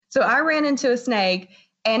So I ran into a snake,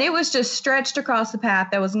 and it was just stretched across the path.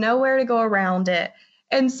 There was nowhere to go around it.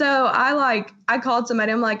 And so I called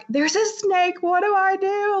somebody. I'm like, there's a snake. What do I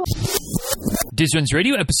do? Diz Runs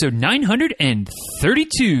Radio, episode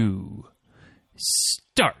 932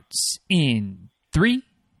 starts in 3,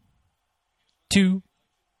 2.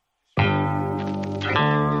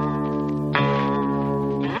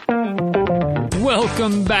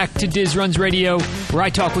 Welcome back to Diz Runs Radio, where I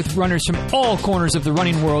talk with runners from all corners of the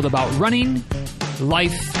running world about running,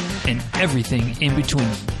 life, and everything in between.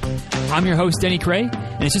 I'm your host, Denny Cray,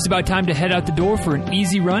 and it's just about time to head out the door for an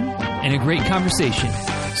easy run and a great conversation.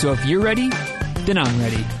 So if you're ready, then I'm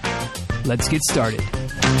ready. Let's get started.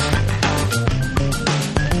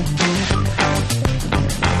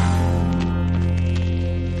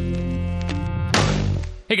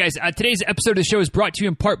 Hey guys, today's episode of the show is brought to you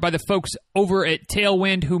in part by the folks over at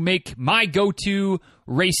Tailwind who make my go-to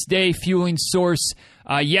race day fueling source.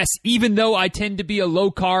 Yes, even though I tend to be a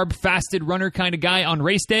low-carb, fasted runner kind of guy on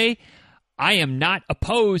race day, I am not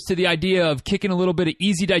opposed to the idea of kicking a little bit of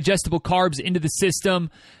easy digestible carbs into the system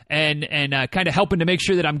and kind of helping to make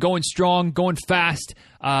sure that I'm going strong, going fast,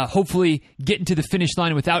 hopefully getting to the finish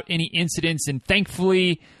line without any incidents. And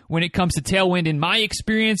thankfully, when it comes to Tailwind, in my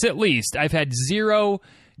experience at least, I've had zero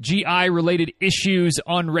GI-related issues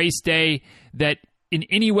on race day that in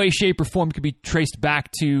any way, shape, or form could be traced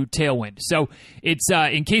back to Tailwind. So it's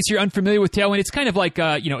in case you're unfamiliar with Tailwind, it's kind of like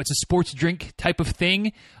it's a sports drink type of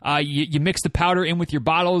thing. You mix the powder in with your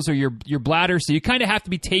bottles or your bladder, so you kind of have to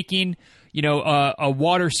be taking a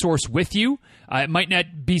water source with you. It might not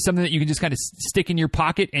be something that you can just kind of stick in your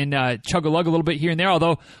pocket and chug a lug a little bit here and there,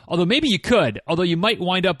 although maybe you could. Although you might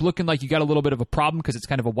wind up looking like you got a little bit of a problem because it's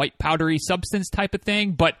kind of a white powdery substance type of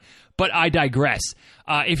thing, but I digress.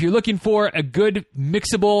 If you're looking for a good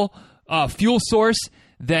mixable fuel source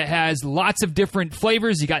that has lots of different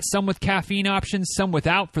flavors, you got some with caffeine options, some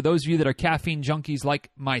without. For those of you that are caffeine junkies like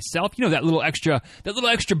myself, that little extra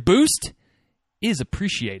boost is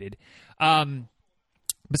appreciated. But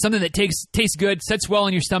something that tastes good, sets well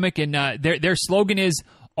in your stomach, and their slogan is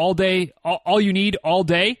all day, all you need all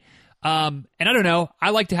day. And I don't know, I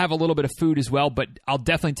like to have a little bit of food as well, but I'll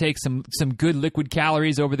definitely take some good liquid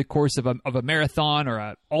calories over the course of a marathon or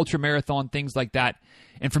a ultra marathon, things like that.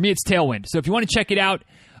 And for me, it's Tailwind. So if you want to check it out,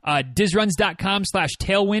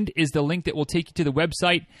 dizruns.com/tailwind is the link that will take you to the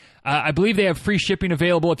website. I believe they have free shipping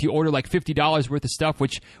available if you order like $50 worth of stuff,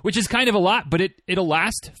 which is kind of a lot, but it'll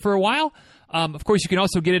last for a while. Of course, you can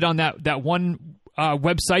also get it on that one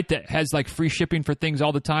website that has like free shipping for things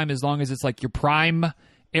all the time, as long as it's like your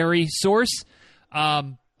primary source.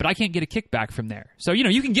 But I can't get a kickback from there. So,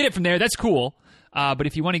 you can get it from there. That's cool. But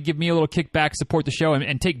if you want to give me a little kickback, support the show,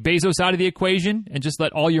 and take Bezos out of the equation and just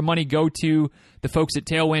let all your money go to the folks at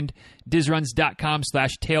Tailwind,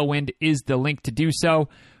 dizruns.com/tailwind is the link to do so.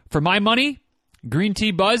 For my money, green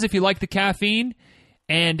tea buzz if you like the caffeine.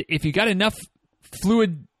 And if you got enough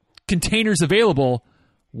fluid containers available,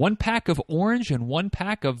 1 pack of orange and 1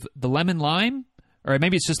 pack of the lemon lime, or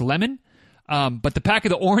maybe it's just lemon, but the pack of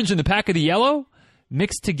the orange and the pack of the yellow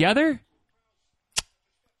mixed together,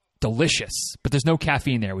 delicious. But there's no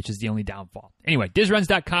caffeine there, which is the only downfall. Anyway,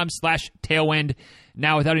 dizruns.com/tailwind.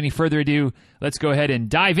 Now, without any further ado, let's go ahead and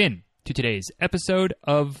dive in to today's episode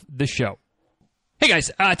of the show. Hey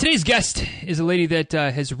guys, today's guest is a lady that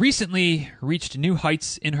has recently reached new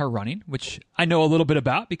heights in her running, which I know a little bit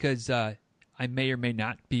about because I may or may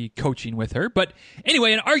not be coaching with her. But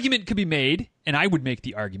anyway, an argument could be made, and I would make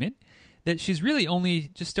the argument, that she's really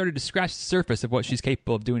only just started to scratch the surface of what she's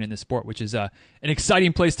capable of doing in this sport, which is an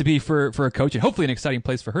exciting place to be for a coach, and hopefully an exciting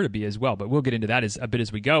place for her to be as well. But we'll get into that a bit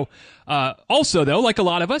as we go. Also, though, like a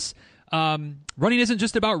lot of us, running isn't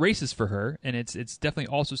just about races for her, and it's definitely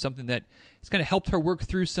also something that has kind of helped her work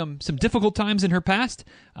through some difficult times in her past,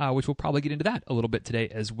 which we'll probably get into that a little bit today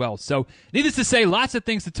as well. So, needless to say, lots of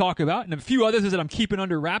things to talk about, and a few others that I'm keeping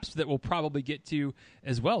under wraps that we'll probably get to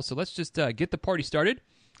as well. So let's just get the party started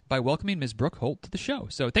by welcoming Ms. Brooke Holt to the show.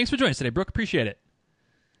 So thanks for joining us today, Brooke. Appreciate it.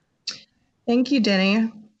 Thank you,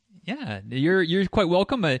 Denny. Yeah, you're quite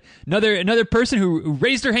welcome. Another person who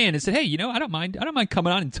raised her hand and said, "Hey, I don't mind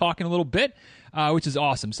coming on and talking a little bit," which is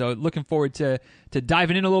awesome. So looking forward to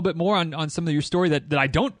diving in a little bit more on some of your story that I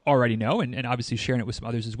don't already know, and obviously sharing it with some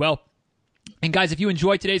others as well. And guys, if you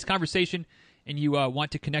enjoyed today's conversation and you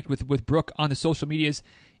want to connect with Brooke on the social medias,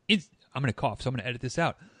 I'm going to cough, so I'm going to edit this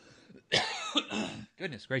out.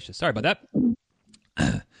 Goodness gracious. Sorry about that.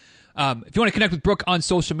 If you want to connect with Brooke on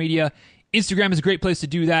social media, Instagram is a great place to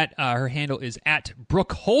do that. Her handle is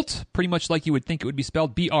 @Brooke Holt, pretty much like you would think it would be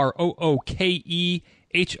spelled, BROOKEHOLT.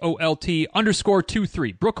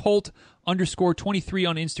 BrookeHolt_23. Brooke Holt _23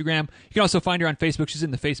 on Instagram. You can also find her on Facebook. She's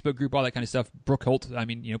in the Facebook group, all that kind of stuff. Brooke Holt. I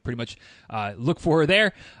mean, pretty much look for her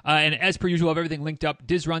there. And as per usual, I have everything linked up.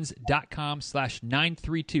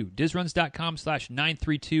 DizRuns.com/932.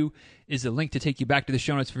 DizRuns.com/932 is the link to take you back to the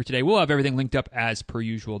show notes for today. We'll have everything linked up as per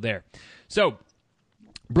usual there. So,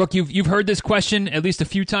 Brooke, you've heard this question at least a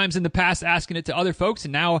few times in the past, asking it to other folks,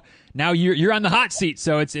 and now you're on the hot seat.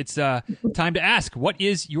 So it's time to ask. What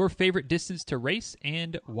is your favorite distance to race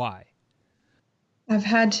and why? I've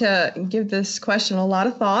had to give this question a lot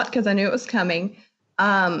of thought because I knew it was coming.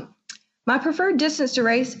 My preferred distance to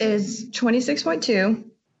race is 26.2,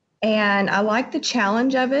 and I like the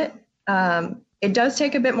challenge of it. It does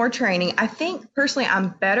take a bit more training. I think personally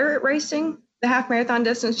I'm better at racing the half marathon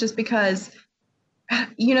distance just because,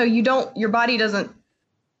 your body doesn't,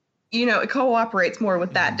 it cooperates more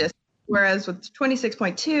with that distance. Whereas with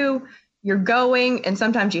 26.2, you're going and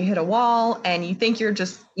sometimes you hit a wall and you think you're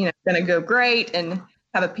just, going to go great and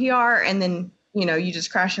have a PR and then, you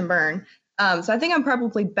just crash and burn. So I think I'm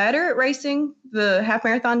probably better at racing the half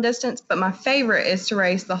marathon distance, but my favorite is to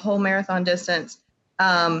race the whole marathon distance.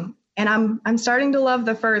 And I'm starting to love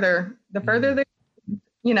the further, I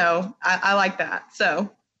like that. So.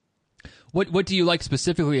 What do you like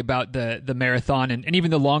specifically about the marathon and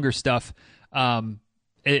even the longer stuff as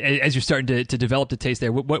you're starting to develop the taste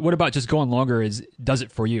there? What about just going longer does it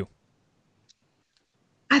for you?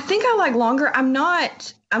 I think I like longer. I'm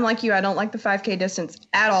like you. I don't like the 5K distance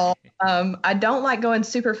at all. I don't like going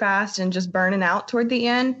super fast and just burning out toward the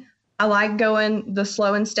end. I like going the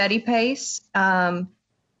slow and steady pace. And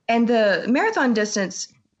the marathon distance,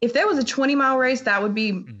 if there was a 20-mile race, that would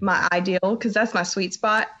be my ideal because that's my sweet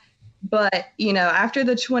spot. But, after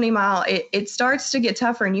the 20-mile, it starts to get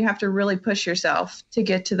tougher and you have to really push yourself to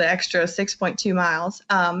get to the extra 6.2 miles.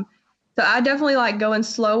 So I definitely like going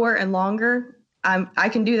slower and longer. I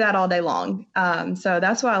can do that all day long. So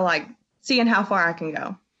that's why I like seeing how far I can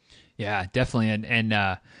go. Yeah, definitely.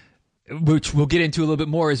 And which we'll get into a little bit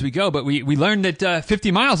more as we go. But we learned that 50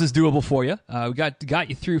 miles is doable for you. We got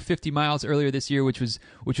you through 50 miles earlier this year, which was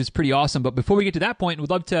pretty awesome. But before we get to that point, we'd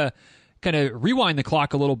love to kind of rewind the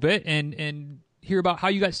clock a little bit and hear about how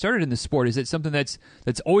you got started in the sport. Is it something that's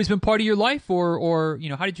always been part of your life, or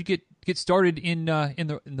how did you get started in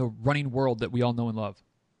the running world that we all know and love?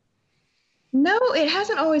 No, it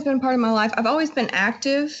hasn't always been part of my life. I've always been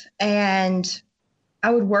active and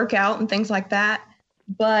I would work out and things like that,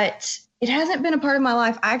 but it hasn't been a part of my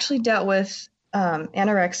life. I actually dealt with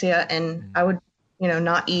anorexia and I would,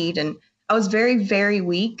 not eat, and I was very, very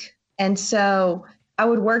weak. And so I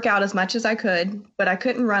would work out as much as I could, but I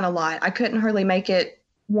couldn't run a lot. I couldn't hardly make it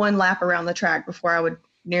one lap around the track before I would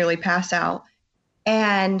nearly pass out.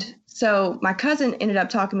 And so my cousin ended up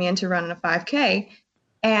talking me into running a 5K,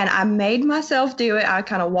 and I made myself do it. I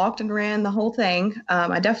kind of walked and ran the whole thing.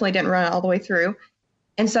 I definitely didn't run it all the way through.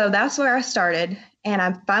 And so that's where I started. And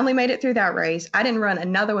I finally made it through that race. I didn't run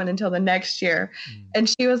another one until the next year. And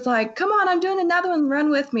she was like, come on, I'm doing another one,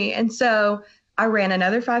 run with me. And so I ran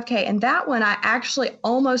another 5K, and that one I actually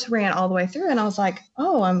almost ran all the way through. And I was like,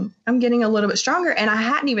 oh, I'm getting a little bit stronger. And I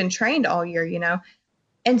hadn't even trained all year,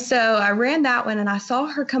 And so I ran that one, and I saw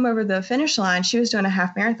her come over the finish line. She was doing a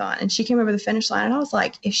half marathon, and she came over the finish line, and I was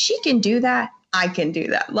like, if she can do that, I can do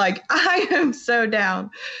that. Like, I am so down.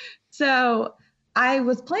 So I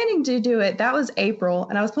was planning to do it. That was April,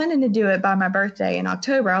 and I was planning to do it by my birthday in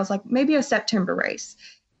October. I was like, maybe a September race.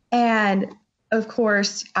 And of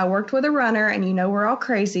course, I worked with a runner, and we're all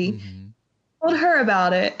crazy. Told her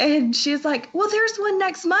about it, and she's like, well, there's one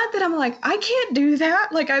next month. And I'm like, I can't do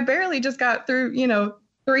that. Like, I barely just got through,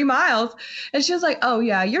 3 miles. And she was like, oh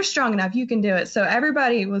yeah, you're strong enough. You can do it. So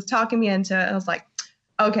everybody was talking me into it. I was like,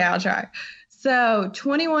 okay, I'll try. So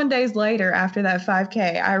 21 days later, after that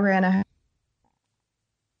 5K, I ran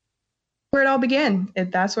where it all began.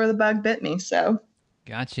 That's where the bug bit me. So.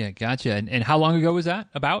 Gotcha. And how long ago was that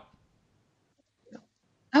about?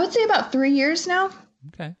 I would say about 3 years now.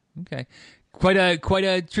 Okay. Quite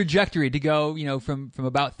a trajectory to go, from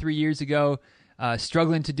about 3 years ago,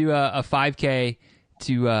 struggling to do a 5K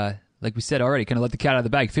to, like we said already, kind of let the cat out of the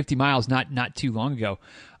bag. 50 miles, not too long ago.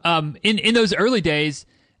 In those early days,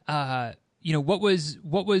 what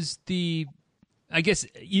was the, I guess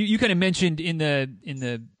you kind of mentioned in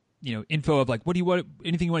the info of like, what do you want,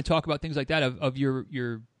 anything you want to talk about, things like that of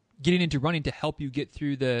your getting into running to help you get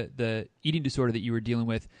through the eating disorder that you were dealing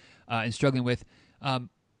with and struggling with.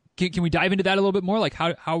 Can we dive into that a little bit more? Like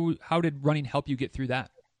how did running help you get through that?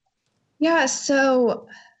 Yeah, so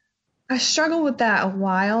I struggled with that a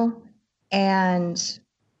while. And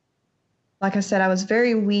like I said, I was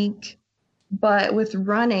very weak. But with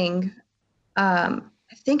running, I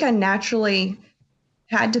think I naturally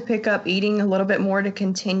had to pick up eating a little bit more to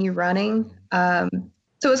continue running. So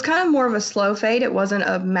it was kind of more of a slow fade. It wasn't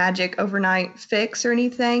a magic overnight fix or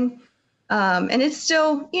anything. And it's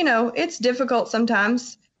still, it's difficult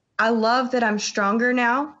sometimes. I love that I'm stronger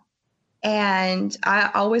now, and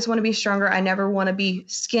I always want to be stronger. I never want to be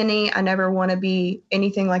skinny. I never want to be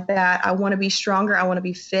anything like that. I want to be stronger. I want to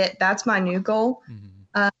be fit. That's my new goal.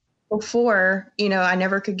 Before, I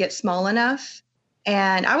never could get small enough.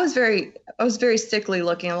 And I was very sickly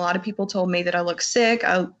looking. A lot of people told me that I looked sick.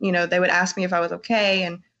 They would ask me if I was okay.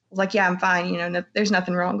 And I was like, yeah, I'm fine. There's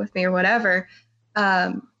nothing wrong with me or whatever.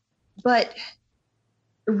 But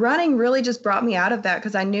running really just brought me out of that,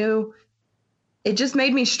 because I knew it just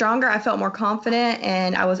made me stronger. I felt more confident,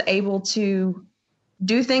 and I was able to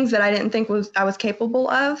do things that I didn't think I was capable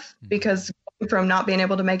of, because from not being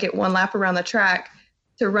able to make it one lap around the track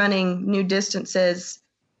to running new distances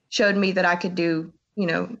showed me that I could do,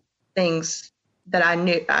 things that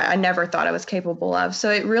I never thought I was capable of. So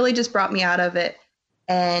it really just brought me out of it.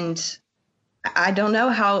 And I don't know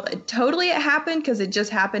how totally it happened, because it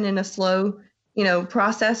just happened in a slow,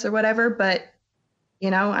 process or whatever. But,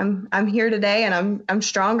 I'm here today, and I'm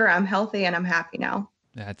stronger, I'm healthy, and I'm happy now.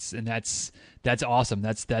 That's awesome.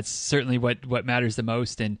 That's certainly what matters the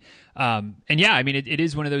most. And yeah, I mean, it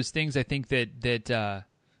is one of those things. I think that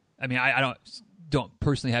I don't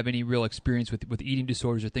personally have any real experience with eating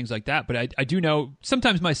disorders or things like that, but I do know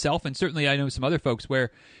sometimes myself, and certainly I know some other folks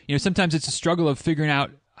where, sometimes it's a struggle of figuring out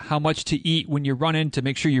how much to eat when you're running to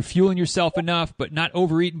make sure you're fueling yourself enough, but not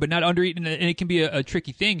overeating, but not undereating. And it can be a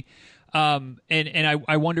tricky thing. And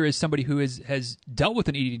I wonder, as somebody who has dealt with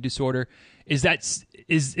an eating disorder, is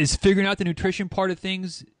figuring out the nutrition part of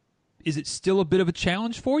things, is it still a bit of a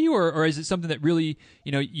challenge for you, or is it something that really,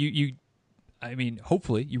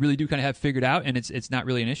 hopefully you really do kind of have figured out, and it's not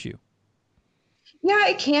really an issue? Yeah,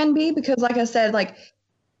 it can be, because like I said,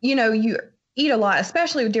 you eat a lot,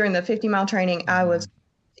 especially during the 50-mile training. I was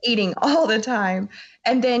eating all the time.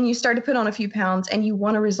 And then you start to put on a few pounds, and you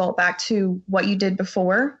want to result back to what you did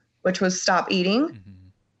before, which was stop eating.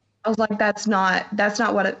 I was like, that's not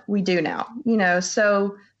what we do now,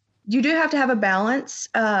 so you do have to have a balance.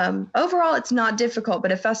 Overall, it's not difficult,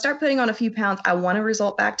 but if I start putting on a few pounds, I want to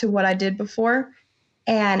result back to what I did before.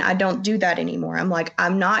 And I don't do that anymore. I'm like,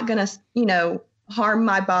 I'm not going to, harm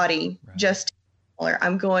my body just, or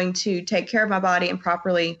I'm going to take care of my body and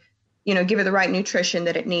properly, give it the right nutrition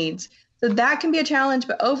that it needs. So that can be a challenge,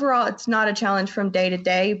 but overall, it's not a challenge from day to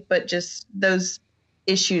day, but just those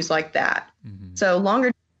issues like that. So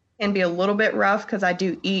longer can be a little bit rough, because I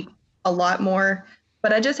do eat a lot more,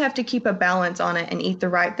 but I just have to keep a balance on it and eat the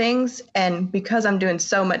right things. And because I'm doing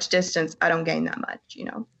so much distance, I don't gain that much,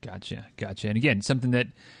 Gotcha. And again, something that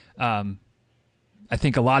I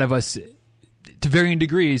think a lot of us, to varying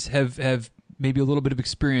degrees, have maybe a little bit of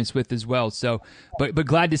experience with as well. So, but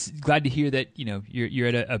glad to hear that you're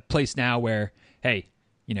at a place now where, hey,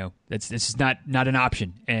 this is not an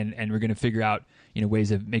option, and we're going to figure out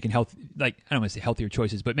ways of making I don't want to say healthier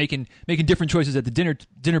choices, but making different choices at the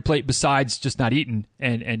dinner plate besides just not eating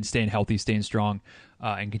and staying healthy, staying strong,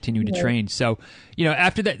 and continuing to train. So,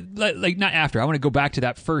 after that, not after, I want to go back to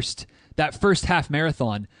that first half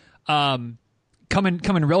marathon,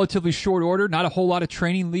 coming relatively short order, not a whole lot of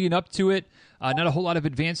training leading up to it, not a whole lot of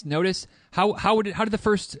advanced notice. How did the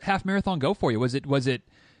first half marathon go for you? Was it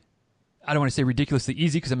I don't want to say ridiculously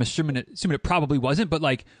easy, because I'm assuming it probably wasn't, but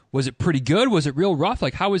was it pretty good? Was it real rough?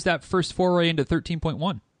 How was that first foray into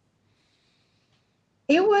 13.1?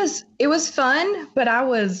 It was fun, but I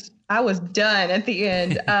was done at the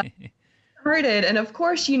end. Hurted. And of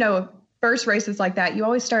course, first races like that, you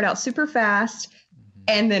always start out super fast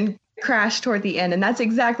and then crash toward the end. And that's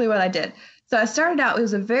exactly what I did. So I started out, it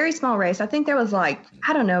was a very small race. I think there was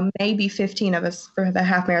maybe 15 of us for the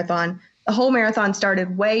half marathon. The whole marathon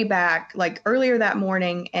started way back, earlier that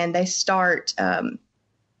morning, and they start,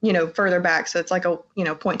 further back. So it's like a,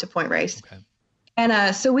 point to point race. Okay.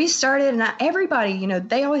 And so we started, and everybody,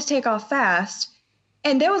 they always take off fast.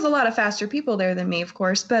 And there was a lot of faster people there than me, of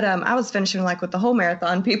course. But I was finishing with the whole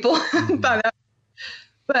marathon people.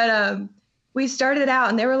 But we started out,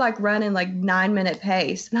 and they were running 9-minute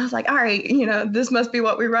pace. And I was like, all right, this must be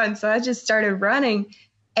what we run. So I just started running.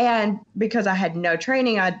 And because I had no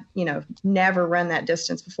training, I'd, never run that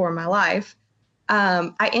distance before in my life.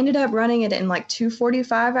 I ended up running it in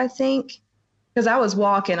 2:45, I think, because I was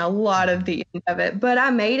walking a lot of the end of it. But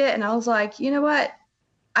I made it, and I was like, you know what?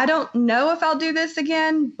 I don't know if I'll do this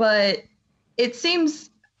again, but it seems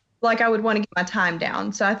like I would want to get my time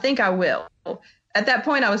down. So I think I will. At that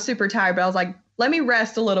point, I was super tired, but I was like, let me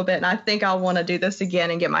rest a little bit. And I think I'll want to do this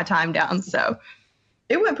again and get my time down. So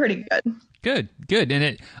it went pretty good. Good. And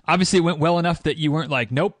it obviously went well enough that you weren't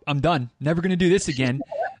like, nope, I'm done. Never going to do this again.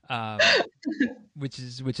 Which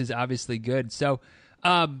is obviously good. So,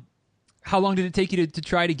 how long did it take you to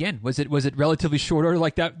try it again? Was it relatively short order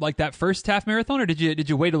like that first half marathon, or did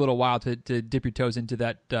you wait a little while to dip your toes into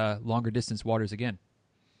that longer distance waters again?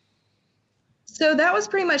 So that was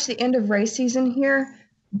pretty much the end of race season here,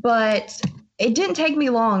 but it didn't take me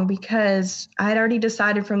long because I had already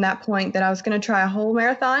decided from that point that I was going to try a whole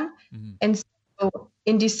marathon. Mm-hmm. And so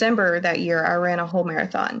in December that year, I ran a whole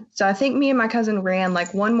marathon. So I think me and my cousin ran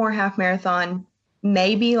like one more half marathon,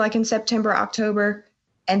 maybe like in September, October.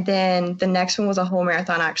 And then the next one was a whole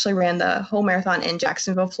marathon. I actually ran the whole marathon in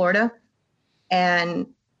Jacksonville, Florida. And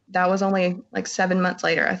that was only like 7 months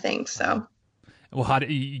later, I think. So. Well,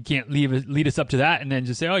 you can't lead us up to that and then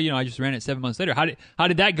just say, oh, I just ran it 7 months later. How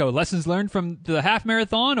did that go? Lessons learned from the half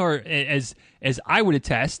marathon, or as I would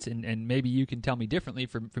attest, and maybe you can tell me differently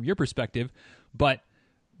from your perspective, but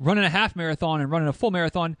running a half marathon and running a full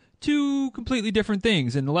marathon, two completely different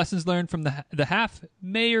things, and the lessons learned from the half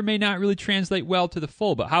may or may not really translate well to the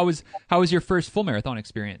full. But how was your first full marathon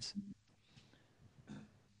experience?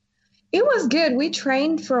 It was good. We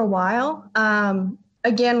trained for a while.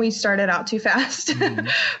 Again, we started out too fast.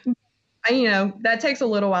 Mm-hmm. That takes a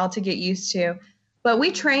little while to get used to. But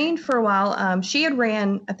we trained for a while. She had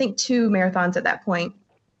ran, I think, 2 marathons at that point.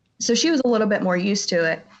 So she was a little bit more used to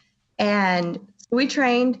it. And we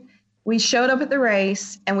trained. We showed up at the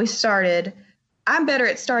race, and we started. I'm better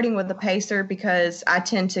at starting with the pacer because I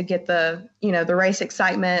tend to get the race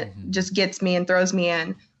excitement just gets me and throws me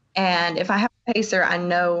in. And if I have a pacer, I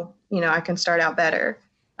know, I can start out better.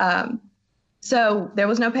 So there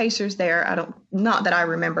was no pacers there. Not that I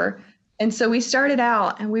remember. And so we started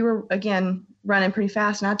out and we were, again, running pretty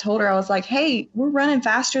fast. And I told her, I was like, hey, we're running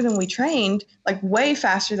faster than we trained, like way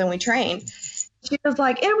faster than we trained. She was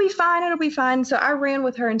like, it'll be fine. So I ran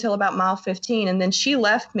with her until about mile 15. And then she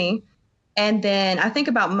left me. And then I think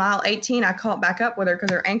about mile 18, I caught back up with her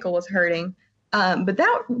because her ankle was hurting. But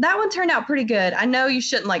that one turned out pretty good. I know you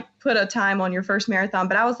shouldn't like put a time on your first marathon,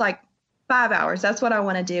 but I was like, 5 hours. That's what I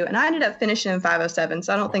want to do. And I ended up finishing in 5:07.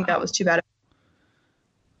 So I don't think that was too bad.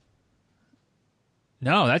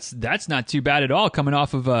 No, that's not too bad at all. Coming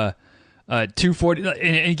off of a 2:40,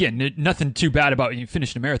 and again, nothing too bad about you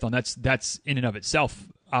finishing a marathon. That's in and of itself,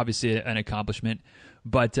 obviously an accomplishment.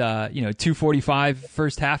 But 2:45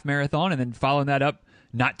 first half marathon, and then following that up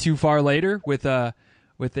not too far later with a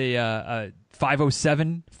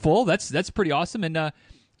 5:07 full. That's pretty awesome. And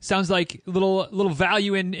sounds like a little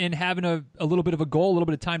value in having a little bit of a goal, a little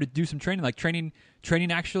bit of time to do some training. Like training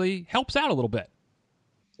actually helps out a little bit.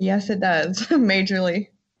 Yes, it does. Majorly.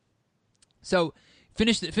 So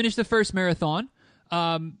finish the first marathon.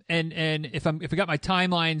 And if I got my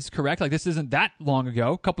timelines correct, like this isn't that long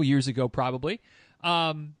ago, a couple years ago probably.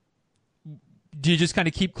 Do you just kind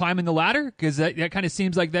of keep climbing the ladder? Because that kind of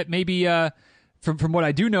seems like that maybe from what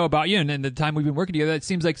I do know about you and the time we've been working together, it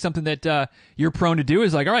seems like something that you're prone to do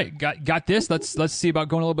is like, all right, got this. Let's see about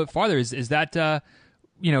going a little bit farther. Is that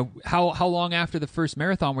how long after the first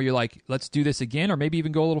marathon where you're like, let's do this again, or maybe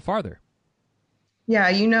even go a little farther? Yeah,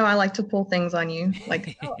 I like to pull things on you.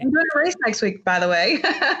 Like, I'm doing a race next week, by the way.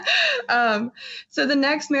 So the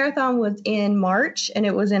next marathon was in March, and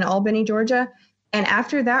it was in Albany, Georgia. And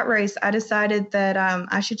after that race, I decided that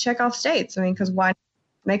I should check off states. I mean, because why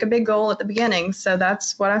make a big goal at the beginning? So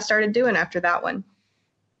that's what I started doing after that one.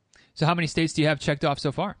 So how many states do you have checked off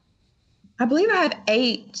so far? I believe I have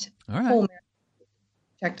 8 full marathons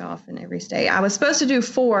checked off in every state. I was supposed to do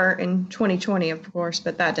 4 in 2020, of course,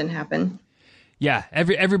 but that didn't happen. Yeah,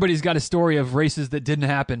 everybody's got a story of races that didn't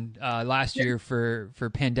happen last year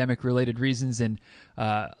for pandemic related reasons, and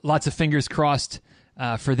lots of fingers crossed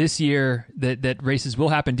for this year that races will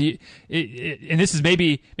happen. And this is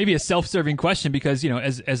maybe a self-serving question because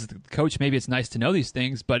as the coach, maybe it's nice to know these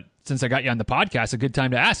things, but since I got you on the podcast, a good time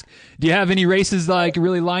to ask. Do you have any races like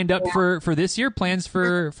really lined up for this year? Plans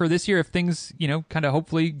for this year if things kind of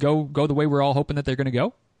hopefully go the way we're all hoping that they're going to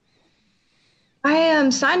go? I am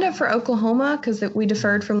signed up for Oklahoma because we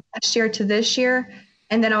deferred from last year to this year.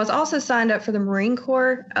 And then I was also signed up for the Marine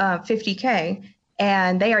Corps 50K,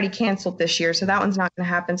 and they already canceled this year. So that one's not going to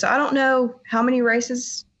happen. So I don't know how many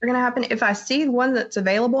races are going to happen. If I see one that's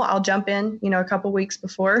available, I'll jump in, a couple weeks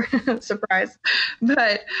before. Surprise.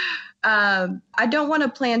 But I don't want to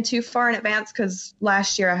plan too far in advance because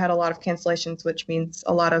last year I had a lot of cancellations, which means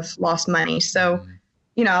a lot of lost money. So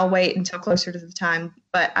I'll wait until closer to the time,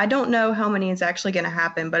 but I don't know how many is actually going to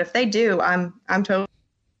happen. But if they do, I'm totally.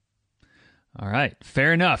 All right,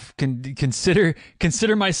 fair enough. Consider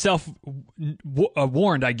myself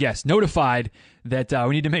warned, I guess, notified that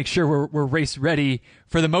we need to make sure we're race ready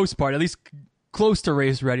for the most part, at least close to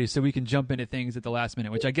race ready, so we can jump into things at the last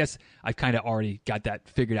minute. Which I guess I've kind of already got that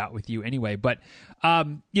figured out with you anyway. But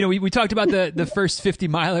we talked about the first 50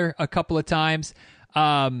 miler a couple of times,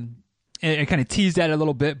 and kind of teased at it a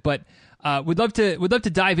little bit. But would love to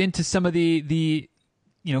dive into some of the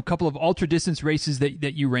couple of ultra distance races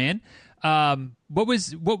that you ran. What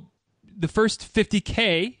the first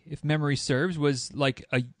 50K, if memory serves, was like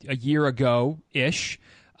a year ago ish.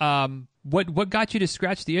 What got you to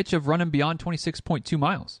scratch the itch of running beyond 26.2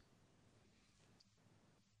 miles?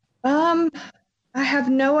 I have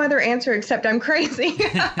no other answer except I'm crazy.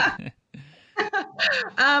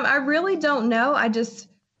 I really don't know.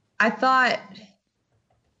 I thought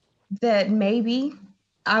that maybe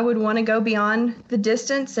I would want to go beyond the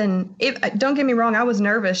distance. And don't get me wrong, I was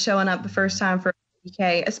nervous showing up the first time for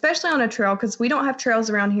 50K, especially on a trail, because we don't have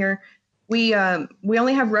trails around here. We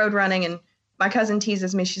only have road running, and my cousin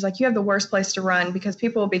teases me. She's like, you have the worst place to run because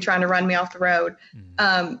people will be trying to run me off the road.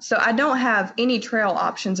 Mm-hmm. So I don't have any trail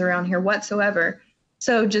options around here whatsoever.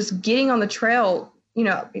 So just getting on the trail,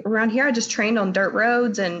 around here, I just trained on dirt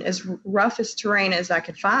roads and as rough as terrain as I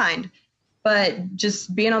could find. But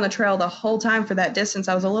just being on the trail the whole time for that distance,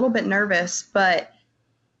 I was a little bit nervous, but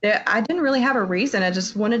I didn't really have a reason. I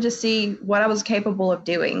just wanted to see what I was capable of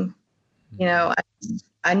doing. I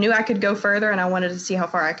knew I could go further, and I wanted to see how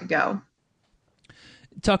far I could go.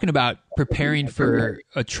 Talking about preparing for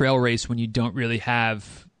a trail race when you don't really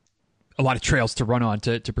have a lot of trails to run on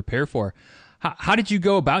to prepare for. How did you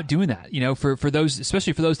go about doing that? For those,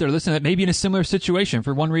 especially for those that are listening, that may be in a similar situation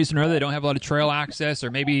for one reason or other, they don't have a lot of trail access,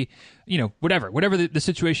 or maybe, whatever the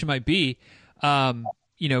situation might be.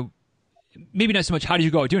 Maybe not so much how did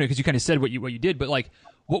you go about doing it, because you kind of said what you did, but like,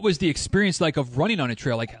 what was the experience like of running on a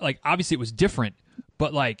trail? Like obviously it was different,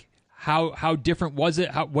 but like how different was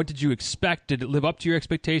it? What did you expect? Did it live up to your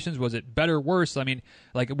expectations? Was it better, worse? I mean,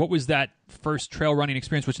 like, what was that first trail running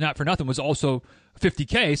experience, which not for nothing was also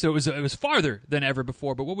 50K, so it was farther than ever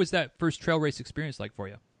before. But what was that first trail race experience like for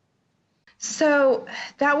you? So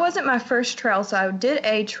that wasn't my first trail. So I did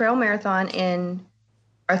a trail marathon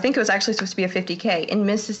I think it was actually supposed to be a 50K in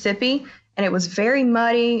Mississippi, and it was very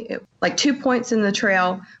muddy, like 2 points in the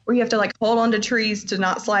trail where you have to like hold onto trees to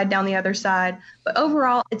not slide down the other side. But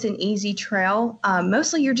overall, it's an easy trail.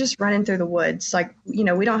 Mostly you're just running through the woods. Like, we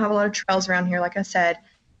don't have a lot of trails around here, like I said.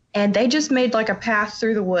 And they just made like a path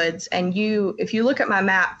through the woods. And if you look at my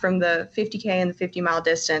map from the 50K and the 50-mile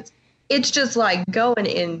distance, it's just like going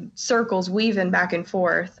in circles, weaving back and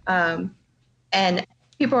forth. And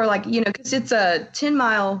people are like, because it's a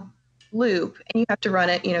 10-mile loop and you have to run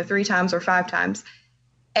it, 3 times or 5 times.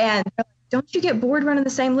 And they're like, don't you get bored running the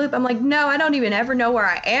same loop? I'm like, no, I don't even ever know where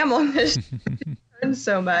I am on this.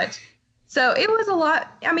 So much. So it was a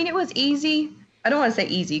lot. I mean, it was easy. I don't want to say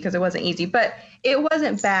easy because it wasn't easy, but it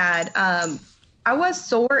wasn't bad. I was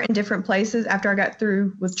sore in different places after I got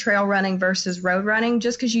through with trail running versus road running,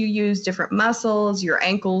 just because you use different muscles, your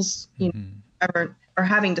ankles, are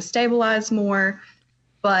having to stabilize more,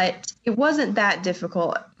 but it wasn't that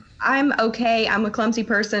difficult. I'm okay. I'm a clumsy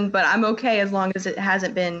person, but I'm okay as long as it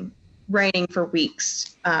hasn't been raining for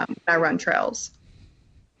weeks when I run trails.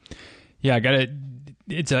 Yeah,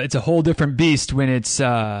 it's a whole different beast when it's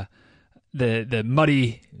the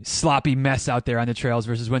muddy, sloppy mess out there on the trails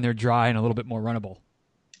versus when they're dry and a little bit more runnable.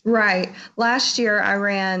 Right. Last year I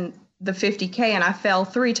ran the 50K and I fell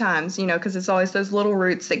 3 times, because it's always those little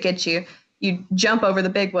roots that get you. You jump over the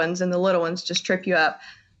big ones and the little ones just trip you up.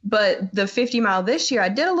 But the 50-mile this year, I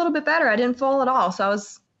did a little bit better. I didn't fall at all. So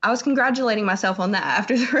I was congratulating myself on that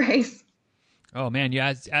after the race. Oh man, you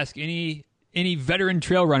ask any veteran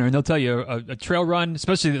trail runner, and they'll tell you a trail run,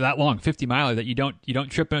 especially that long, 50-miler, that you don't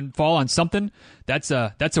trip and fall on something. That's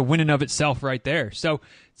a win in of itself right there. So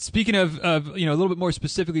speaking of a little bit more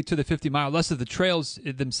specifically to the 50-mile, less of the trails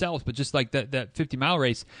themselves, but just like that 50-mile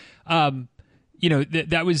race,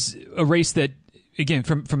 that was a race that, again,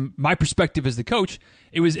 from my perspective as the coach,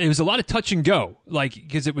 it was a lot of touch and go, like,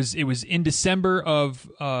 because it was in December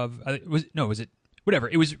whatever.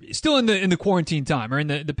 It was still in the quarantine time or in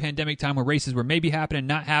the pandemic time where races were maybe happening,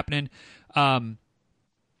 not happening. But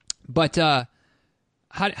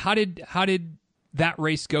how did that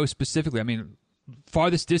race go specifically? I mean,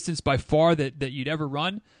 farthest distance by far that you'd ever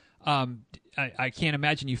run. I can't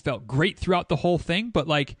imagine you felt great throughout the whole thing, but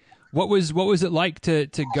like, what was it like to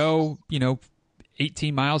go,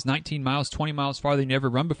 18 miles, 19 miles, 20 miles farther than you ever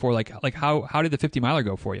run before? Like how did the 50-miler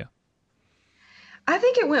go for you? I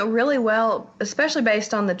think it went really well, especially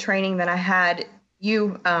based on the training that I had,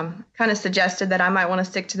 you kind of suggested that I might want to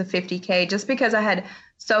stick to the 50K just because I had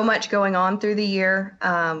so much going on through the year.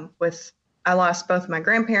 I lost both of my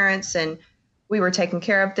grandparents, and we were taking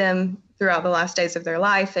care of them throughout the last days of their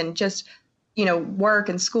life, and just work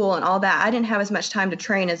and school and all that. I didn't have as much time to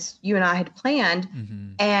train as you and I had planned.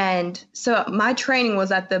 Mm-hmm. And so my training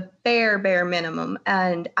was at the bare minimum.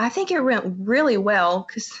 And I think it went really well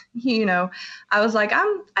because, I was like,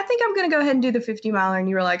 I think I'm going to go ahead and do the 50 miler. And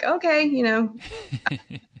you were like, okay, I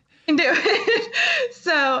can do it.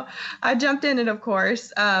 So I jumped in it, of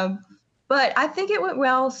course. But I think it went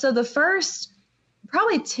well. So the first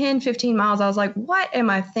probably 10, 15 miles, I was like, what am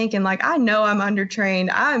I thinking? Like, I know I'm undertrained.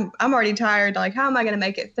 I'm already tired. Like, how am I going to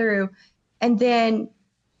make it through? And then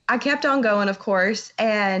I kept on going, of course.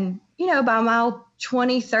 And, by mile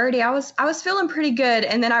 20, 30, I was feeling pretty good.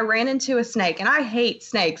 And then I ran into a snake, and I hate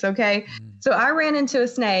snakes. Okay. So I ran into a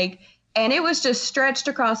snake, and it was just stretched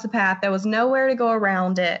across the path. There was nowhere to go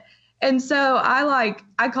around it. And so I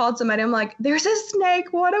called somebody. I'm like, there's a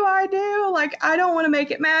snake. What do I do? Like, I don't want to make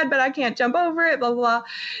it mad, but I can't jump over it, blah, blah, blah.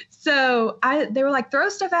 So they were like, throw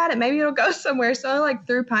stuff at it. Maybe it'll go somewhere. So I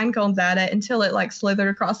threw pine cones at it until it slithered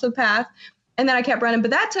across the path. And then I kept running, but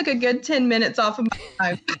that took a good 10 minutes off of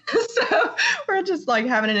my time. So we're just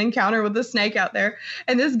having an encounter with the snake out there.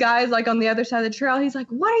 And this guy is on the other side of the trail. He's like,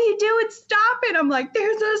 what are you doing? Stop it. I'm like,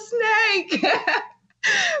 there's a snake.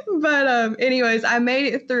 But anyways, I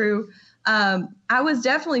made it through. I was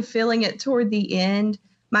definitely feeling it toward the end.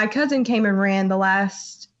 My cousin came and ran the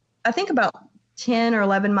last, I think about 10 or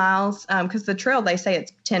 11 miles, because the trail, they say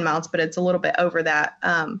it's 10 miles, but it's a little bit over that.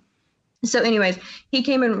 So anyways, he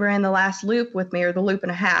came and ran the last loop with me, or the loop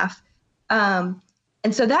and a half.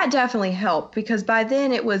 And so that definitely helped, because by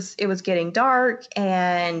then it was getting dark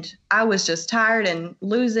and I was just tired and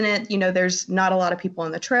losing it. There's not a lot of people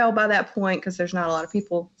on the trail by that point, because there's not a lot of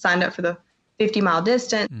people signed up for the 50-mile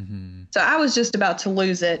distance. Mm-hmm. So I was just about to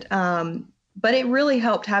lose it. But it really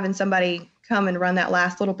helped having somebody come and run that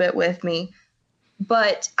last little bit with me.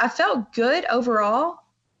 But I felt good overall.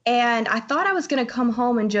 And I thought I was going to come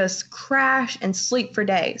home and just crash and sleep for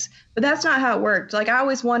days. But that's not how it worked. I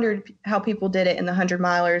always wondered how people did it in the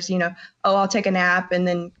 100-milers, I'll take a nap and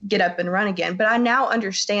then get up and run again. But I now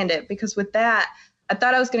understand it, because with that, I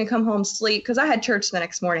thought I was going to come home, sleep, because I had church the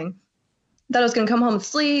next morning. I thought I was going to come home and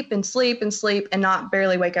sleep and sleep and sleep and not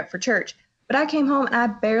barely wake up for church. But I came home and I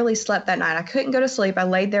barely slept that night. I couldn't go to sleep. I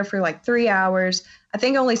laid there for 3 hours. I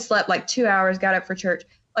think I only slept 2 hours, got up for church.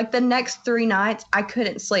 The next 3 nights, I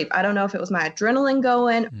couldn't sleep. I don't know if it was my adrenaline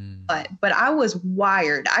going, but I was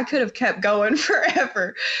wired. I could have kept going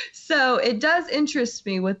forever. So it does interest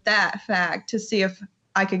me with that fact to see if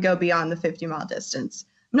I could go beyond the 50-mile distance.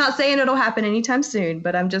 I'm not saying it'll happen anytime soon,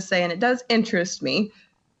 but I'm just saying it does interest me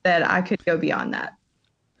that I could go beyond that.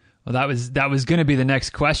 Well, that was going to be the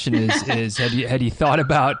next question is had you thought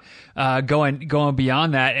about going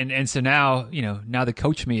beyond that, and so now now the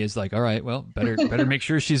coach me is like, all right, well, better make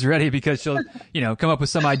sure she's ready, because she'll come up with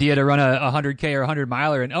some idea to run a 100K or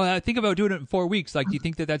 100-miler, and I think about doing it in 4 weeks. Do you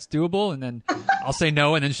think that that's doable? And then I'll say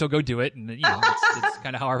no, and then she'll go do it, and it's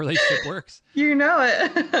kind of how our relationship works. You know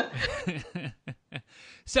it.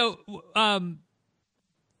 So,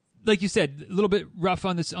 like you said, a little bit rough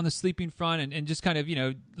on the sleeping front, and just kind of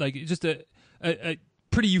just a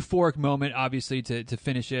pretty euphoric moment, obviously, to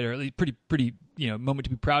finish it, or at least pretty moment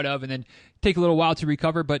to be proud of, and then take a little while to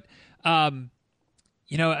recover. But I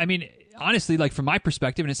mean, honestly, from my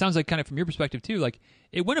perspective, and it sounds like kind of from your perspective too,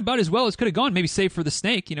 it went about as well as could have gone. Maybe save for the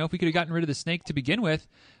snake. If we could have gotten rid of the snake to begin with,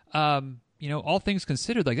 all things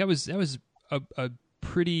considered, that was a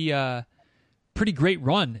pretty great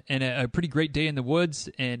run and a pretty great day in the woods.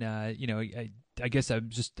 And, I guess I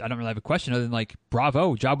don't really have a question other than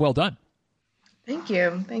bravo, job well done. Thank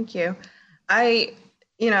you. I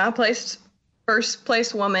placed first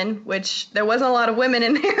place woman, which there wasn't a lot of women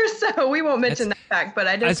in there, so we won't mention that fact, but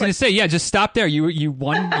I did. I was going to say, yeah, just stop there. You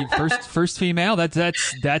won first female. That's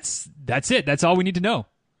it. That's all we need to know.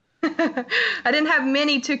 I didn't have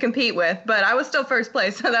many to compete with, but I was still first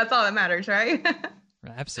place. So that's all that matters, right?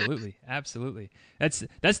 Absolutely. That's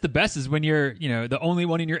the best, is when you're, the only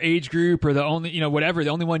one in your age group, or the only, whatever, the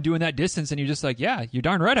only one doing that distance. And you're just like, yeah, you're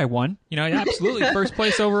darn right I won, absolutely first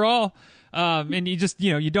place overall. And you just,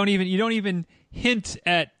 you don't even hint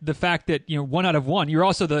at the fact that, 1 out of 1, you're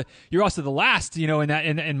also the last,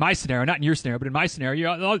 in my scenario, not in your scenario, but in my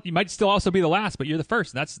scenario, you might still also be the last, but you're the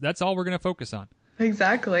first. That's all we're going to focus on.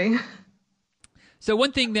 Exactly. So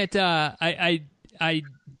one thing that, I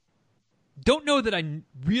don't know that I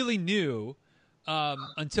really knew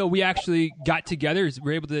until we actually got together. We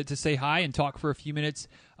were able to say hi and talk for a few minutes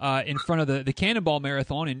in front of the Cannonball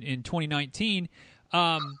Marathon in 2019.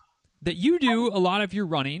 That you do a lot of your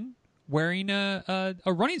running wearing a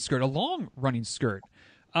running skirt, a long running skirt.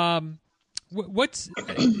 What's,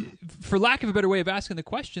 for lack of a better way of asking the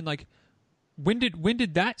question, like, when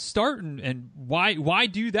did that start, and why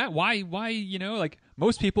do that? Why like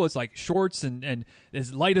most people it's like shorts and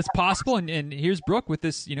as light as possible, and here's Brooke with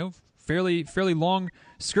this fairly long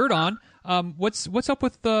skirt on. What's up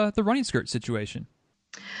with the running skirt situation?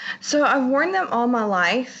 So I've worn them all my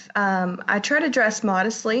life. I try to dress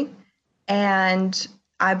modestly, and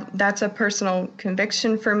that's a personal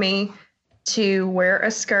conviction for me to wear a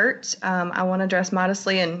skirt. I want to dress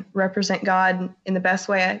modestly and represent God in the best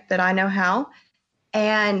way that I know how.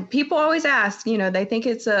 And people always ask, they think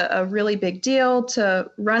it's a really big deal to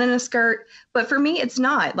run in a skirt, but for me, it's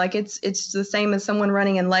not. Like it's the same as someone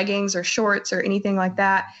running in leggings or shorts or anything like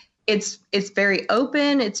that. It's very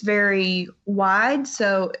open. It's very wide.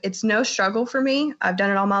 So it's no struggle for me. I've done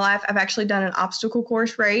it all my life. I've actually done an obstacle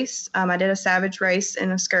course race. I did a Savage race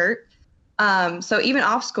in a skirt. So even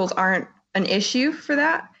obstacles aren't an issue for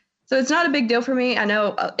that. So it's not a big deal for me. I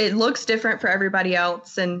know it looks different for everybody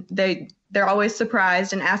else, and they're always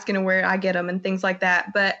surprised and asking where I get them and things like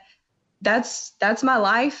that. But that's my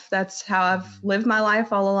life. That's how I've lived my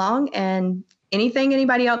life all along. And anything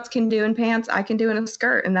anybody else can do in pants, I can do in a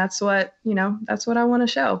skirt. And that's what I want to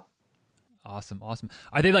show. Awesome.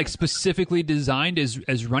 Are they like specifically designed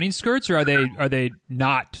as running skirts, or are they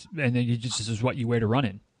not? And then this is what you wear to run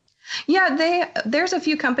in? Yeah, there's a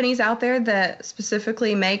few companies out there that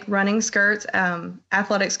specifically make running skirts,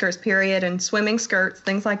 athletic skirts, period, and swimming skirts,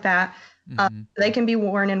 things like that. Mm-hmm. They can be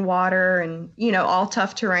worn in water and, all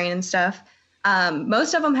tough terrain and stuff.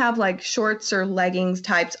 Most of them have like shorts or leggings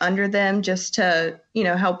types under them just to,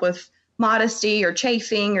 help with modesty or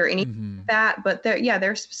chafing or anything like that. But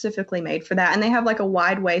they're specifically made for that. And they have like a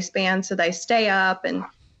wide waistband so they stay up and,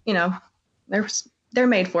 they're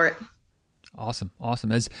made for it. Awesome.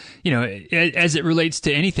 As as it relates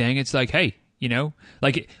to anything, it's like, hey,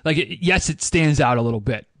 yes, it stands out a little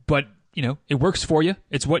bit, but it works for you.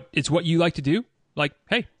 It's what you like to do. Like,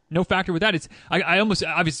 hey, no factor with that. It's I almost,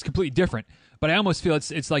 obviously it's completely different, but I almost feel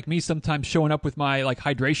it's like me sometimes showing up with my like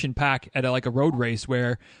hydration pack at a road race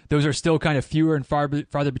where those are still kind of fewer and farther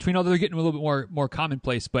between, although they're getting a little bit more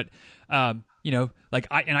commonplace. But I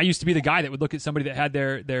used to be the guy that would look at somebody that had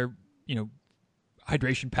their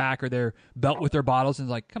hydration pack or their belt with their bottles and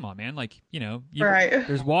like, come on, man, like right.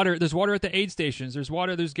 There's water at the aid stations, there's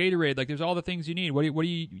water, there's Gatorade, like there's all the things you need. What are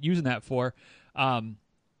you using that for?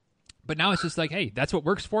 But now it's just like, hey, that's what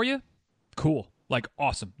works for you, cool, like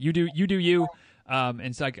awesome, you do you. And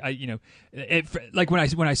it's like like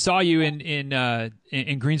when I saw you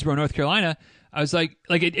in Greensboro, North Carolina, I was like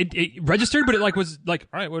it registered, but it like was like,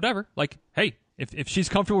 all right, whatever, like, hey, if she's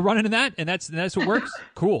comfortable running in that and that's what works,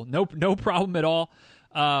 cool, no problem at all.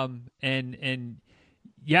 And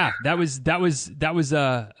yeah, that was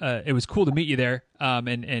it was cool to meet you there.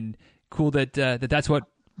 And cool that that's what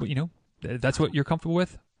that's what you're comfortable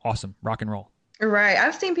with. Awesome, rock and roll. Right.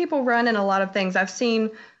 I've seen people run in a lot of things. I've seen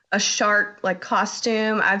a shark like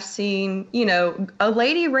costume. I've seen, a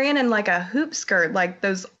lady ran in like a hoop skirt, like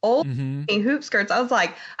those old hoop skirts. I was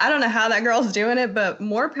like, I don't know how that girl's doing it, but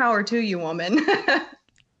more power to you, woman.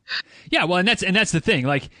 Yeah, well, and that's the thing.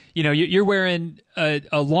 Like, you're wearing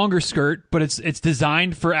a longer skirt, but it's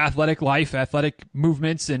designed for athletic life, athletic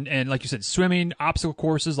movements, and like you said, swimming, obstacle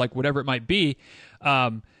courses, like whatever it might be.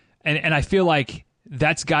 And I feel like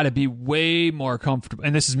that's got to be way more comfortable.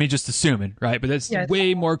 And this is me just assuming, right? But that's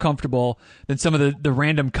way more comfortable than some of the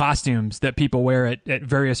random costumes that people wear at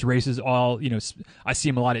various races. All, I see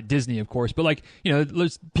them a lot at Disney, of course, but like,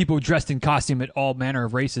 there's people dressed in costume at all manner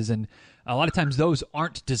of races. And a lot of times those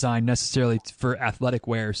aren't designed necessarily for athletic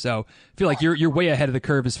wear. So I feel like you're way ahead of the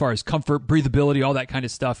curve as far as comfort, breathability, all that kind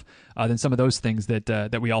of stuff, than some of those things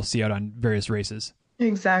that we all see out on various races.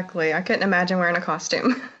 Exactly. I couldn't imagine wearing a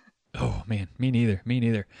costume. Oh man, me neither.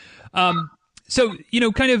 So,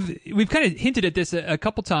 we've kind of hinted at this a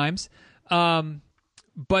couple times.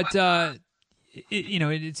 But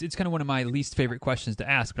it's kind of one of my least favorite questions to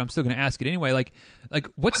ask, but I'm still going to ask it anyway. Like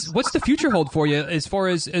what's the future hold for you as far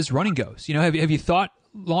as running goes? Have you thought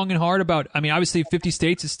long and hard about, I mean, obviously 50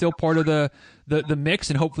 states is still part of the mix,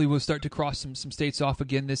 and hopefully we'll start to cross some states off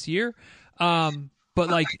again this year. But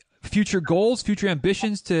like future goals, future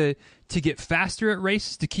ambitions to get faster at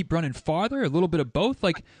races, to keep running farther, a little bit of both.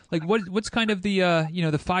 Like what's kind of the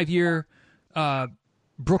the 5-year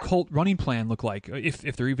Brooke Holt running plan look like,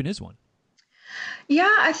 if there even is one?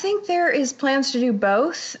 Yeah, I think there is plans to do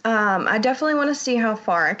both. I definitely want to see how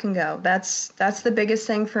far I can go. That's the biggest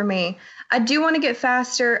thing for me. I do want to get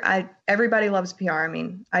faster. I Everybody loves PR. I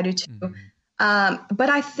mean, I do too. Mhm. But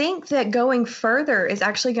I think that going further is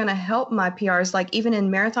actually going to help my PRs, like even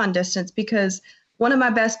in marathon distance, because one of my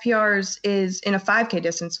best PRs is in a 5K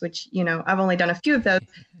distance, which, I've only done a few of those.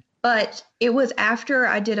 But it was after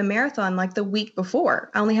I did a marathon like the week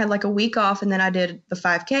before. I only had like a week off and then I did the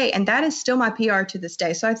 5K. And that is still my PR to this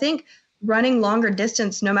day. So I think running longer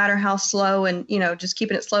distance, no matter how slow and, just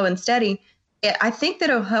keeping it slow and steady, I think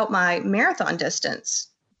that it'll help my marathon distance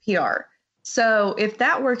PR. So if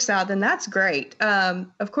that works out, then that's great.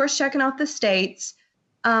 Of course, checking out the states.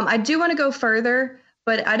 I do want to go further,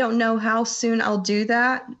 but I don't know how soon I'll do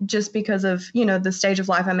that just because of, the stage of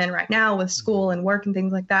life I'm in right now with school and work and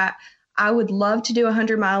things like that. I would love to do a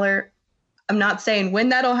 100 miler. I'm not saying when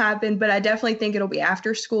that'll happen, but I definitely think it'll be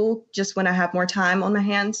after school, just when I have more time on my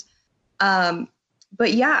hands. Um,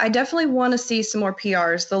 but yeah, I definitely want to see some more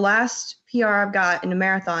PRs. The last PR I've got in a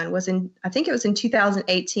marathon I think it was in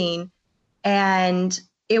 2018, and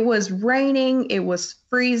it was raining, it was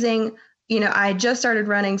freezing. I had just started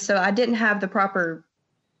running, so I didn't have the proper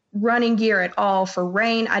running gear at all for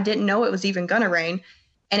rain. I didn't know it was even gonna rain.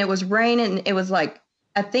 And it was raining. It was like,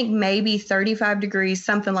 I think maybe 35 degrees,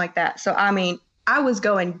 something like that. So, I mean, I was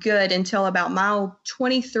going good until about mile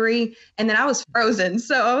 23, and then I was frozen.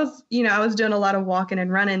 So I was doing a lot of walking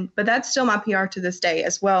and running, but that's still my PR to this day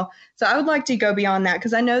as well. So I would like to go beyond that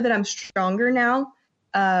because I know that I'm stronger now.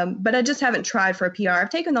 But I just haven't tried for a PR. I've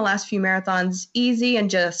taken the last few marathons easy and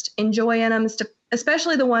just enjoying them,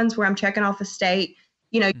 especially the ones where I'm checking off a state,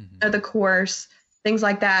 the course, things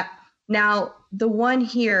like that. Now, the one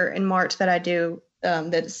here in March that I do,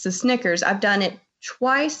 that's the Snickers, I've done it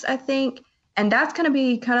twice, I think. And that's going to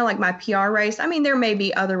be kind of like my PR race. I mean, there may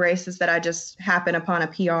be other races that I just happen upon a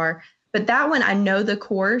PR, but that one I know the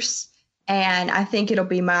course, and I think it'll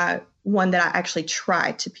be my one that I actually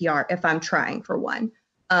try to PR if I'm trying for one.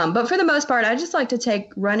 But for the most part, I just like to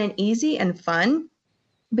take running easy and fun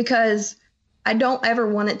because I don't ever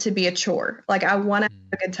want it to be a chore. Like, I want to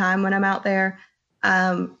have a good time when I'm out there.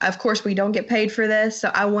 Of course, we don't get paid for this,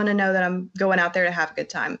 so I want to know that I'm going out there to have a good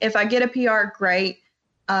time. If I get a PR, great.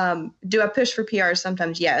 Do I push for PRs?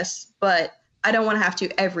 Sometimes, yes, but I don't want to have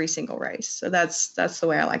to every single race. So that's the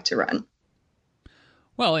way I like to run.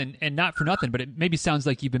 Well, and not for nothing, but it maybe sounds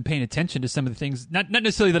like you've been paying attention to some of the things, not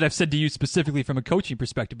necessarily that I've said to you specifically from a coaching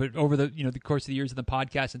perspective, but over the the course of the years of the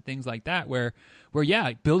podcast and things like that, where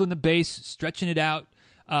yeah, building the base, stretching it out,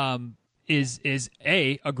 is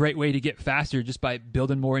a great way to get faster just by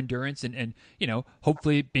building more endurance and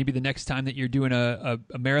hopefully maybe the next time that you're doing a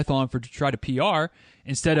marathon to try to PR,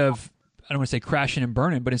 instead of, I don't want to say crashing and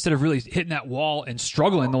burning, but instead of really hitting that wall and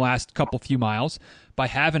struggling the last few miles, by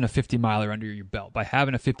having a 50 miler under your belt, by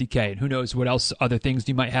having a 50K, and who knows what else, other things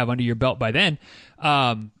you might have under your belt by then,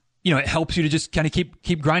 it helps you to just kind of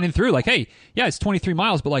keep grinding through. Like, hey, yeah, it's 23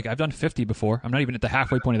 miles, but like, I've done 50 before. I'm not even at the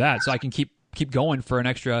halfway point of that, so I can keep going for an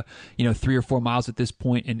extra 3 or 4 miles at this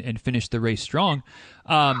point and finish the race strong.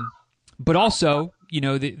 But also,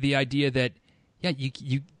 the idea that, yeah,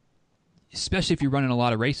 you especially if you're running a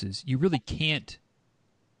lot of races, you really can't.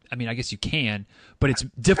 I mean, I guess you can, but it's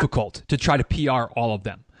difficult to try to PR all of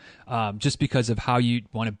them, just because of how you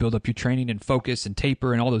want to build up your training and focus and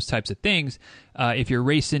taper and all those types of things. If you're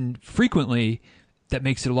racing frequently, that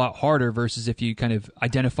makes it a lot harder versus if you kind of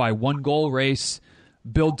identify one goal race,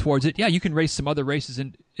 build towards it. Yeah, you can race some other races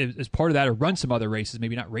as part of that, or run some other races,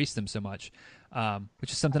 maybe not race them so much,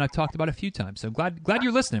 which is something I've talked about a few times. So glad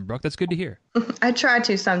you're listening, Brooke. That's good to hear. I try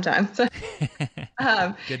to sometimes. Good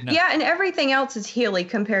enough. Yeah, and everything else is hilly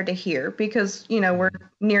compared to here because, we're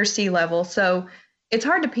near sea level. So it's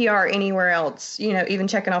hard to PR anywhere else, even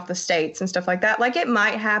checking off the states and stuff like that. Like, it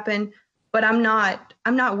might happen, but I'm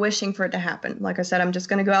not wishing for it to happen. Like I said, I'm just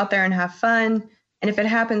going to go out there and have fun. And if it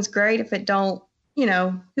happens, great. If it don't,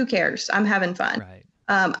 who cares? I'm having fun. Right.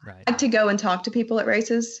 I like to go and talk to people at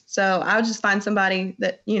races. So I'll just find somebody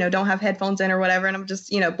that, don't have headphones in or whatever. And I'm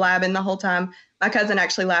just, blabbing the whole time. My cousin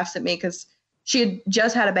actually laughs at me because she had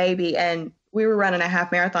just had a baby and we were running a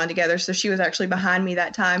half marathon together. So she was actually behind me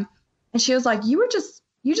that time. And she was like, you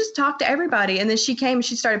just talked to everybody. And then she came and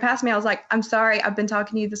she started passing me. I was like, I'm sorry, I've been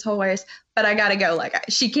talking to you this whole race, but I got to go. Like,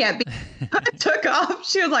 she can't be. I took off.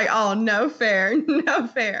 She was like, oh, no fair. No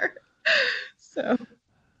fair. So.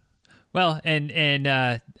 Well, and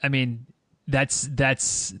I mean, that's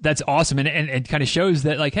awesome, and kind of shows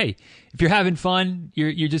that, like, hey, if you're having fun,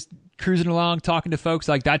 you're just cruising along, talking to folks,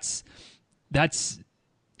 like that's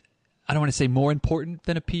I don't want to say more important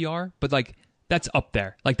than a PR, but like that's up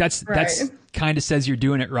there. Like that's kind of says you're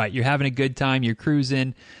doing it right. You're having a good time. You're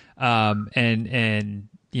cruising. And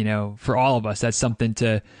you know, for all of us, that's something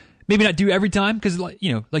to maybe not do every time because,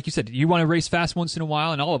 you know, like you said, you want to race fast once in a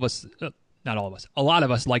while, and all of us, not all of us, a lot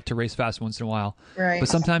of us like to race fast once in a while. Right. But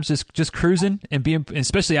sometimes just cruising and being,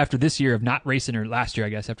 especially after this year of not racing, or last year, I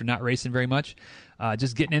guess, after not racing very much,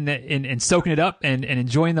 just getting in there and soaking it up and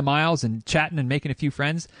enjoying the miles and chatting and making a few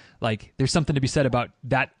friends. Like, there's something to be said about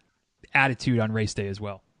that attitude on race day as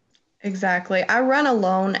well. Exactly. I run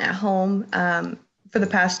alone at home. For the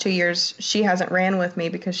past 2 years, she hasn't ran with me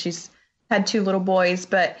because she's had 2 little boys,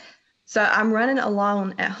 but so I'm running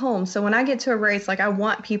alone at home. So when I get to a race, like, I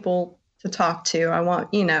want people to talk to. I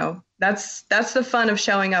want, you know, that's the fun of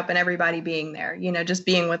showing up and everybody being there, you know, just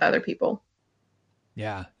being with other people.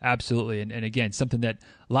 Yeah, absolutely. And again, something that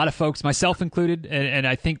a lot of folks, myself included, and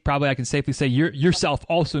I think probably I can safely say yourself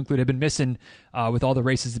also included, have been missing with all the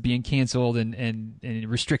races being canceled and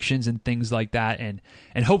restrictions and things like that. And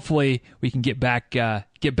hopefully we can get back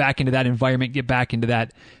into that environment, get back into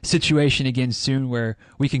that situation again soon where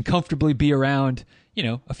we can comfortably be around, you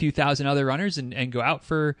know, a few thousand other runners and go out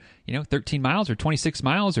for, you know, 13 miles or 26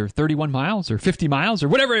 miles or 31 miles or 50 miles or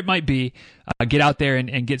whatever it might be. Get out there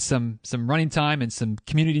and get some running time and some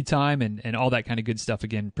community time and all that kind of good stuff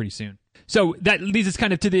again pretty soon. So that leads us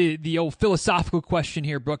kind of to the old philosophical question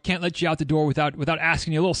here, Brooke. Can't let you out the door without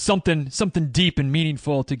asking you a little something deep and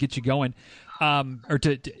meaningful to get you going, or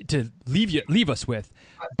to leave us with.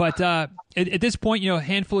 But at this point, you know, a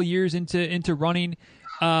handful of years into running,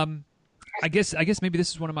 I guess maybe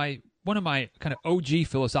this is one of my kind of OG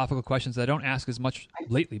philosophical questions that I don't ask as much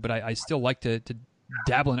lately, but I still like to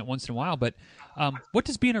dabble in it once in a while. But what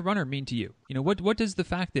does being a runner mean to you? You know, what does the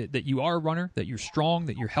fact that you are a runner, that you're strong,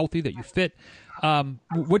 that you're healthy, that you're fit,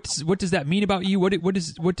 what does that mean about you? What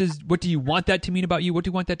do you want that to mean about you? What do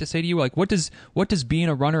you want that to say to you? Like, what does being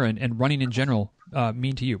a runner and running in general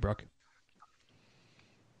mean to you, Brooke?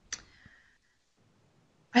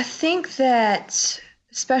 I think that,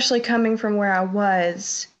 especially coming from where I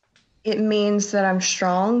was, it means that I'm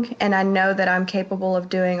strong and I know that I'm capable of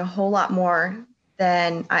doing a whole lot more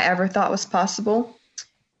than I ever thought was possible.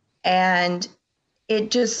 And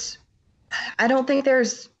it just, I know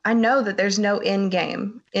that there's no end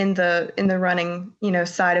game in the running, you know,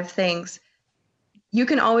 side of things. You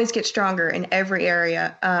can always get stronger in every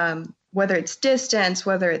area, whether it's distance,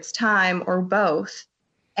 whether it's time, or both.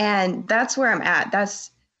 And that's where I'm at.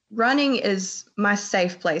 Running is my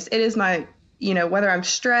safe place. It is my, you know, whether I'm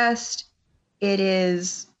stressed,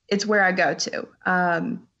 it's where I go to.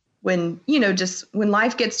 When, you know, just when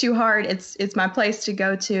life gets too hard, it's my place to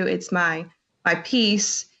go to. It's my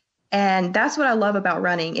peace. And that's what I love about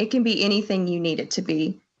running. It can be anything you need it to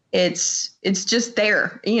be. It's just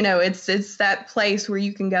there, you know, it's that place where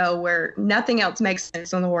you can go where nothing else makes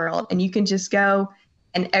sense in the world, and you can just go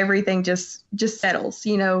and everything just settles,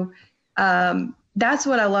 you know. That's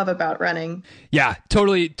what I love about running. Yeah,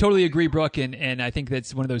 totally agree, Brooke. And I think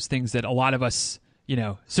that's one of those things that a lot of us, you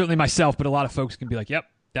know, certainly myself, but a lot of folks can be like, yep,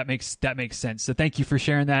 that makes sense. So thank you for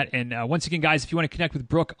sharing that. And once again, guys, if you want to connect with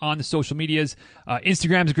Brooke on the social medias,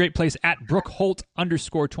 Instagram is a great place at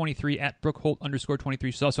BrookeHolt_23 at BrookeHolt_23.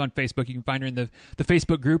 She's also on Facebook. You can find her in the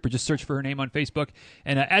Facebook group or just search for her name on Facebook.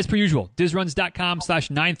 And as per usual,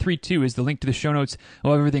 DizRuns.com/932 is the link to the show notes.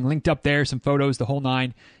 We'll have everything linked up there, some photos, the whole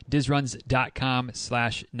nine.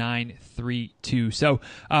 DizRuns.com/932. So,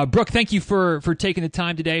 Brooke, thank you for taking the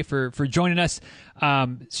time today, for joining us,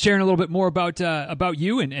 sharing a little bit more about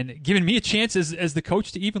you, and giving me a chance as the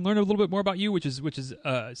coach to even learn a little bit more about you, which is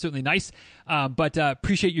certainly nice. But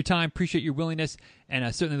appreciate your time, appreciate your willingness,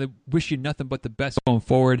 and certainly wish you nothing but the best going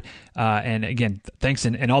forward. And again, thanks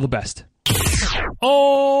and all the best.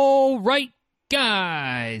 All right,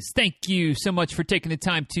 guys, thank you so much for taking the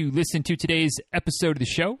time to listen to today's episode of the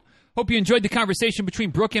show. Hope you enjoyed the conversation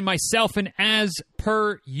between Brooke and myself, and as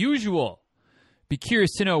per usual, be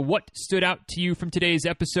curious to know what stood out to you from today's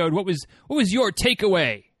episode. What was your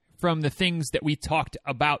takeaway from the things that we talked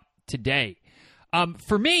about today?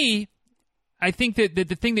 For me, I think that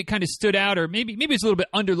the thing that kind of stood out, or maybe it's a little bit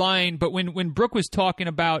underlined, but when Brooke was talking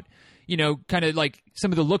about, you know, kind of like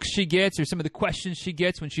some of the looks she gets or some of the questions she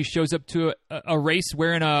gets when she shows up to a race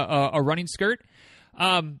wearing a running skirt,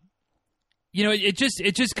 you know, it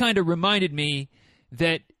just kind of reminded me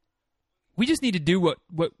that we just need to do what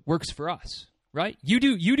works for us, right? You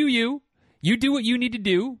do you do what you need to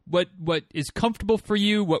do, what is comfortable for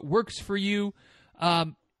you, what works for you,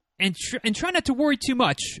 and try not to worry too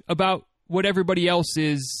much about what everybody else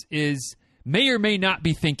is may or may not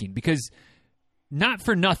be thinking, because not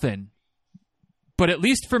for nothing, But at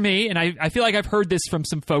least for me, and I feel like I've heard this from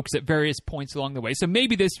some folks at various points along the way, so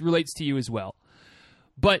maybe this relates to you as well.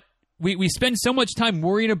 But we spend so much time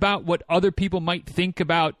worrying about what other people might think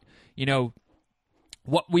about,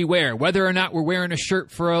 what we wear, whether or not we're wearing a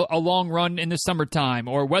shirt for a long run in the summertime,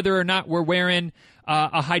 or whether or not we're wearing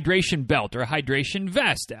a hydration belt or a hydration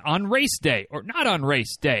vest on race day or not on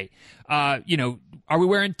race day. Are we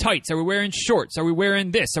wearing tights? Are we wearing shorts? Are we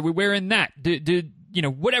wearing this? Are we wearing that?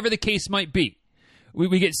 Whatever the case might be.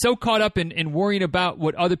 We get so caught up in worrying about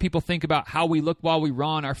what other people think about how we look while we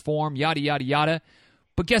run, our form, yada, yada, yada.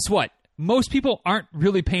 But guess what? Most people aren't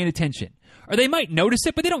really paying attention. Or they might notice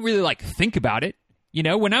it, but they don't really think about it.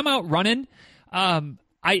 When I'm out running, I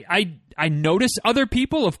notice other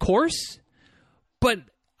people, of course, but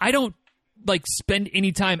I don't spend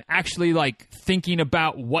any time actually thinking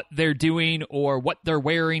about what they're doing or what they're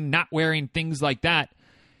wearing, not wearing, things like that.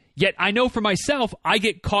 Yet I know for myself, I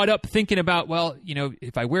get caught up thinking about,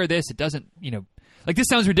 if I wear this, it doesn't, this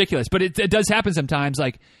sounds ridiculous, but it does happen sometimes.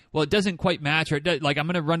 It doesn't quite match, or I'm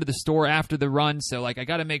going to run to the store after the run, so I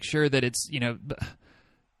got to make sure that it's,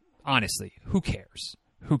 honestly, who cares?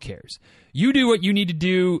 Who cares? You do what you need to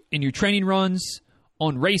do in your training runs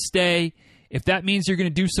on race day. If that means you're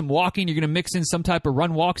going to do some walking, you're going to mix in some type of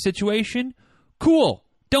run-walk situation, cool.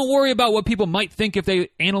 Don't worry about what people might think if they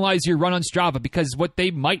analyze your run on Strava, because what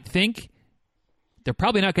they might think, they're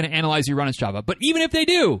probably not going to analyze your run on Strava. But even if they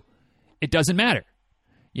do, it doesn't matter.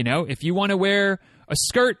 If you want to wear a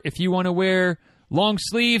skirt, if you want to wear long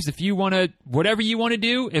sleeves, if you want to, whatever you want to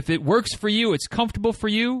do, if it works for you, it's comfortable for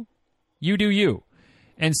you, you do you.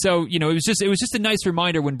 And so, it was just a nice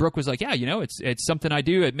reminder when Brooke was like, yeah, it's something I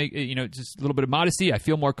do. It make, just a little bit of modesty. I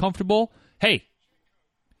feel more comfortable. Hey,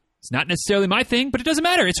 it's not necessarily my thing, but it doesn't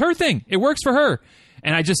matter. It's her thing. It works for her.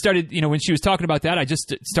 And I just started, when she was talking about that, I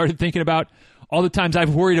just started thinking about all the times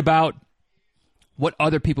I've worried about what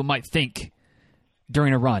other people might think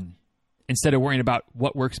during a run instead of worrying about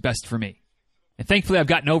what works best for me. And thankfully, I've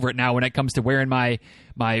gotten over it now when it comes to wearing my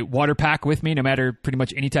water pack with me, no matter pretty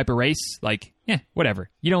much any type of race.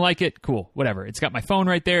 Whatever. You don't like it? Cool. Whatever. It's got my phone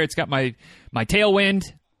right there. It's got my Tailwind,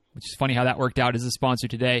 which is funny how that worked out as a sponsor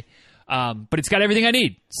today. But it's got everything I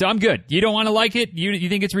need, so I'm good. You don't want to like it? You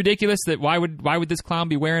think it's ridiculous that why would this clown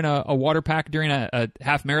be wearing a water pack during a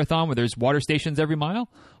half marathon where there's water stations every mile?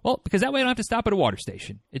 Well, because that way I don't have to stop at a water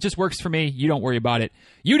station. It just works for me. You don't worry about it.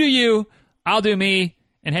 You do you. I'll do me.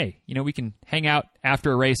 And hey, we can hang out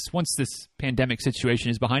after a race once this pandemic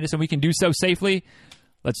situation is behind us, and we can do so safely.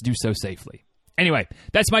 Let's do so safely. Anyway,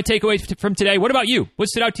 that's my takeaway from today. What about you? What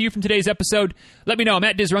stood out to you from today's episode? Let me know. I'm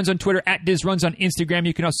at DizRuns on Twitter, at DizRuns on Instagram.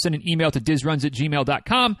 You can also send an email to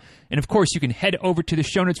dizruns@gmail.com. And of course, you can head over to the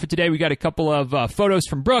show notes for today. We got a couple of photos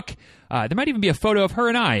from Brooke. There might even be a photo of her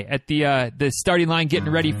and I at the starting line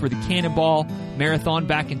getting ready for the Cannonball Marathon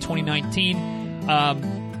back in 2019.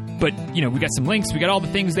 But, we got some links. We got all the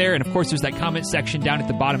things there. And, of course, there's that comment section down at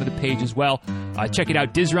the bottom of the page as well. Check it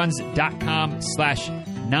out,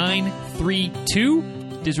 dizruns.com/932.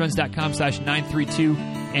 dizruns.com/932.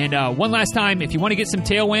 And one last time, if you want to get some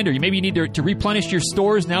tailwind, or maybe you need to replenish your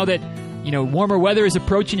stores now that, warmer weather is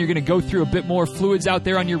approaching, you're going to go through a bit more fluids out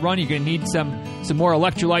there on your run. You're going to need some more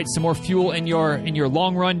electrolytes, some more fuel in your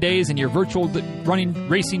long run days and your virtual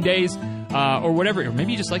racing days. Or whatever, or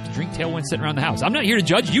maybe you just like to drink Tailwind sitting around the house. I'm not here to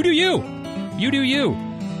judge. You do you. You do you.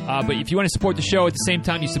 But if you want to support the show at the same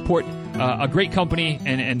time you support a great company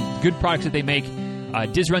and good products that they make,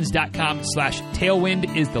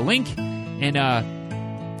 dizruns.com/tailwind is the link. And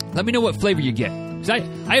let me know what flavor you get. Because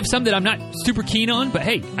I have some that I'm not super keen on, but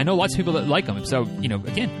hey, I know lots of people that like them. So,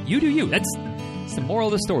 again, you do you. That's the moral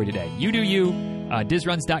of the story today. You do you.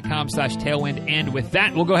 dizruns.com/tailwind. And with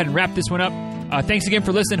that, we'll go ahead and wrap this one up. Thanks again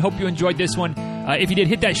for listening. Hope you enjoyed this one. If you did,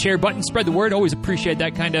 hit that share button. Spread the word. Always appreciate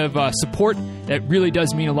that kind of support. That really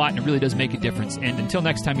does mean a lot, and it really does make a difference. And until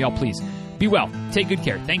next time, y'all, please be well. Take good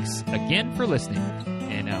care. Thanks again for listening.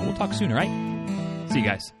 And we'll talk soon, all right? See you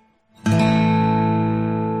guys.